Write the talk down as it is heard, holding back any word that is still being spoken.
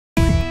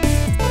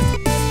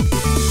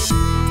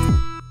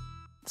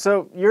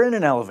So you're in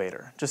an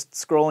elevator, just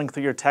scrolling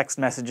through your text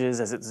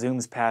messages as it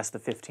zooms past the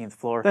 15th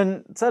floor.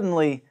 Then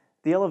suddenly,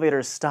 the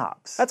elevator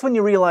stops. That's when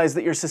you realize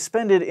that you're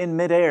suspended in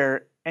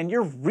midair and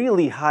you're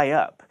really high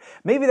up.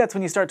 Maybe that's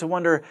when you start to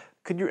wonder,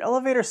 could your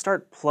elevator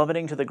start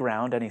plummeting to the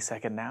ground any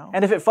second now?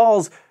 And if it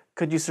falls,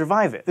 could you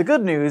survive it? The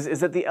good news is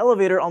that the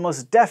elevator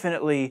almost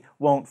definitely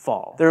won't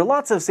fall. There are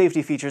lots of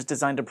safety features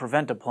designed to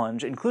prevent a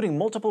plunge, including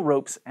multiple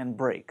ropes and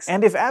brakes.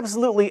 And if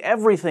absolutely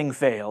everything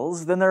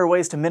fails, then there are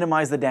ways to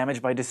minimize the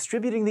damage by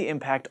distributing the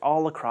impact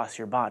all across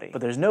your body.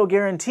 But there's no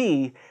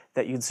guarantee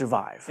that you'd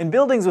survive. In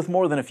buildings with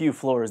more than a few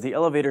floors, the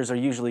elevators are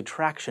usually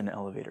traction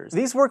elevators.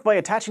 These work by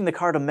attaching the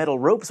car to metal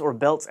ropes or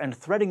belts and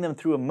threading them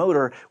through a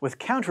motor with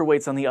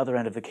counterweights on the other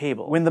end of the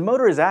cable. When the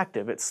motor is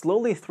active, it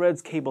slowly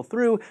threads cable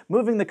through,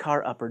 moving the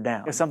car up or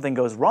down. If something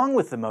goes wrong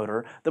with the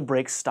motor, the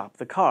brakes stop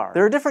the car.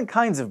 There are different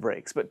kinds of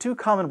brakes, but two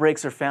common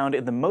brakes are found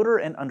in the motor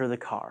and under the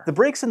car. The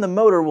brakes in the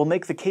motor will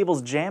make the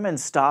cables jam and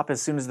stop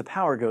as soon as the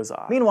power goes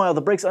off. Meanwhile,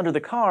 the brakes under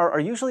the car are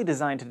usually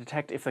designed to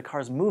detect if the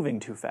car's moving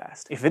too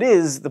fast. If it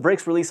is, the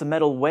brakes release a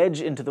metal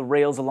wedge into the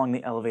rails along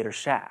the elevator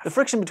shaft. The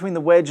friction between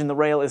the wedge and the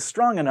rail is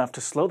strong enough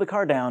to slow the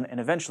car down and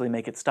eventually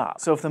make it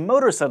stop. So if the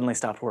motor suddenly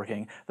stopped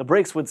working, the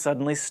brakes would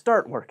suddenly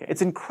start working.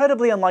 It's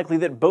incredibly unlikely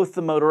that both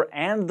the motor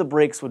and the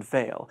brakes would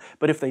fail,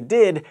 but if they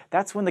did,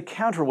 that's when the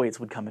counterweights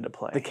would come into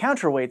play. The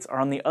counterweights are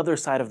on the other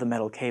side of the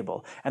metal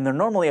cable, and they're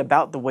normally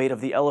about the weight of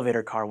the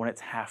elevator car when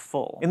it's half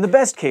full. In the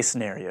best case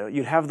scenario,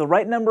 you'd have the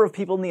right number of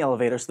people in the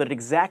elevator so that it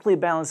exactly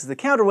balances the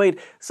counterweight,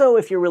 so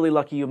if you're really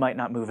lucky you might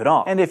not move at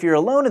all. And if you're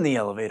alone in the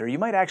elevator, you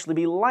might actually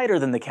be lighter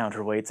than the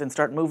counterweights and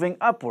start moving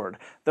upward,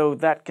 though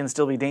that can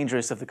still be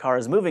dangerous if the car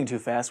is moving too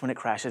fast when it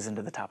crashes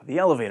into the top of the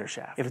elevator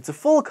shaft. If it's a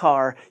full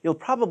car, you'll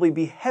probably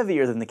be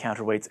heavier than the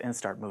counterweights and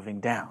start moving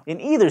down.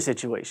 In either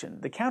situation,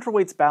 the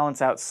counterweights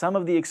balance out some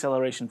of the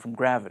acceleration from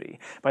gravity.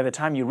 By the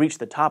time you reach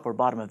the top or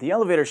bottom of the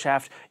elevator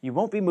shaft, you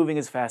won't be moving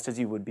as fast as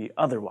you would be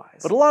otherwise.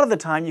 But a lot of the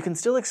time, you can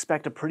still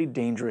expect a pretty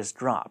dangerous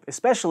drop,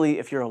 especially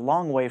if you're a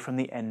long way from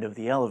the end of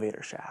the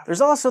elevator shaft. There's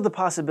also the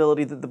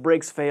possibility that the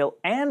brakes fail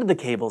and the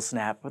cables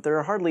snap, but there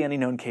are hardly any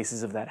known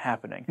cases of that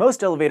happening.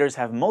 Most elevators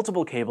have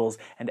multiple cables,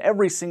 and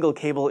every single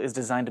cable is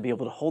designed to be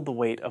able to hold the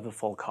weight of the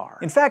full car.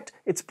 In fact,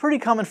 it's pretty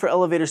common for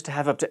elevators to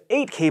have up to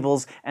 8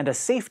 cables and a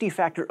safety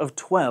factor of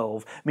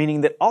 12,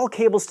 meaning that all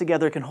cables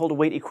together can hold a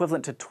weight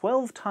equivalent to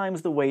 12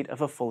 times the weight of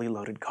a fully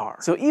loaded car.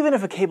 So even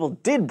if a cable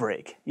did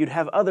break, you'd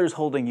have others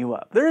holding you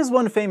up. There is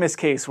one famous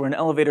case where an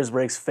elevator's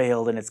brakes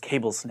failed and its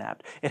cable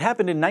snapped. It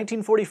happened in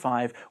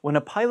 1945 when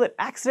a pilot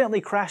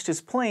accidentally crashed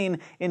his plane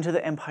into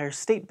the Empire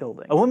State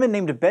Building. A woman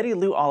named Betty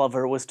Lou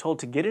Oliver was told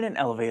to get in an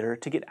elevator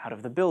to get out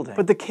of the building.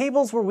 But the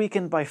cables were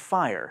weakened by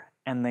fire,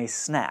 and they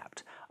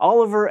snapped.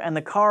 Oliver and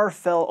the car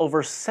fell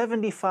over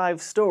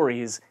 75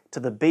 stories to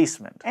the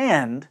basement.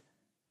 And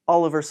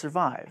Oliver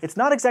survived. It's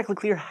not exactly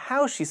clear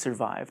how she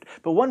survived,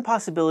 but one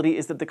possibility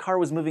is that the car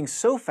was moving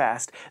so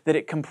fast that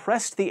it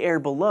compressed the air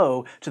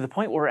below to the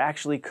point where it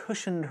actually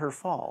cushioned her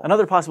fall.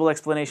 Another possible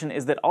explanation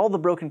is that all the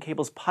broken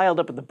cables piled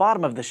up at the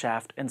bottom of the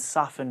shaft and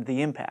softened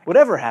the impact.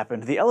 Whatever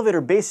happened, the elevator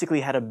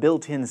basically had a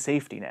built-in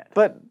safety net.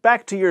 But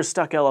back to your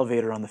stuck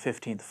elevator on the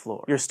 15th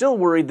floor. You're still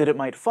worried that it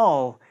might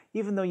fall,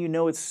 even though you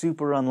know it's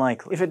super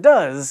unlikely. If it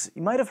does,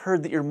 you might have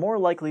heard that you're more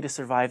likely to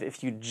survive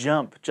if you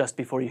jump just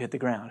before you hit the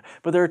ground.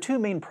 But there are two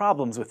main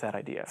problems with that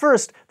idea.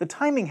 First, the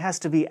timing has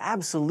to be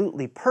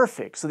absolutely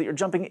perfect so that you're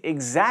jumping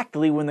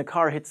exactly when the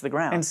car hits the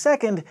ground. And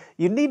second,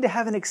 you need to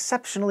have an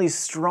exceptionally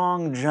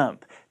strong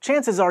jump.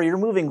 Chances are you're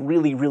moving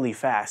really, really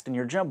fast, and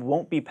your jump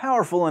won't be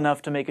powerful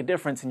enough to make a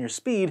difference in your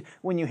speed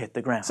when you hit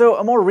the ground. So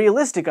a more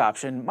realistic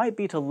option might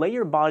be to lay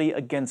your body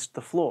against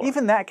the floor.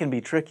 Even that can be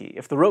tricky.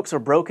 If the ropes are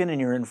broken and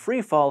you're in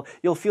free fall,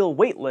 you'll feel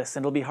weightless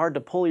and it'll be hard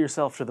to pull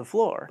yourself to the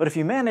floor. But if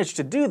you manage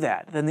to do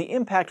that, then the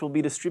impact will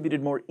be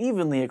distributed more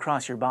evenly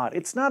across your body.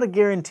 It's not a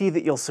guarantee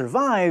that you'll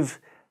survive,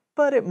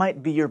 but it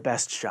might be your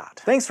best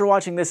shot. Thanks for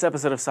watching this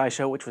episode of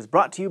SciShow, which was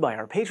brought to you by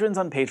our patrons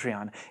on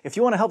Patreon. If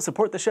you want to help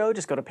support the show,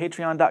 just go to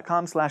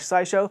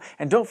patreon.com/SciShow,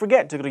 and don't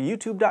forget to go to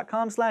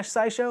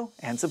youtube.com/SciShow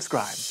and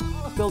subscribe.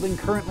 Building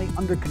currently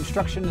under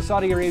construction in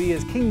Saudi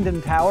Arabia's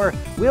Kingdom Tower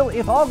will,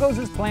 if all goes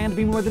as planned,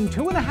 be more than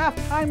 2.5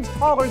 times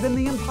taller than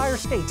the Empire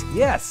State.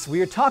 Yes,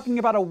 we are talking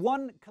about a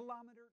 1 kilometer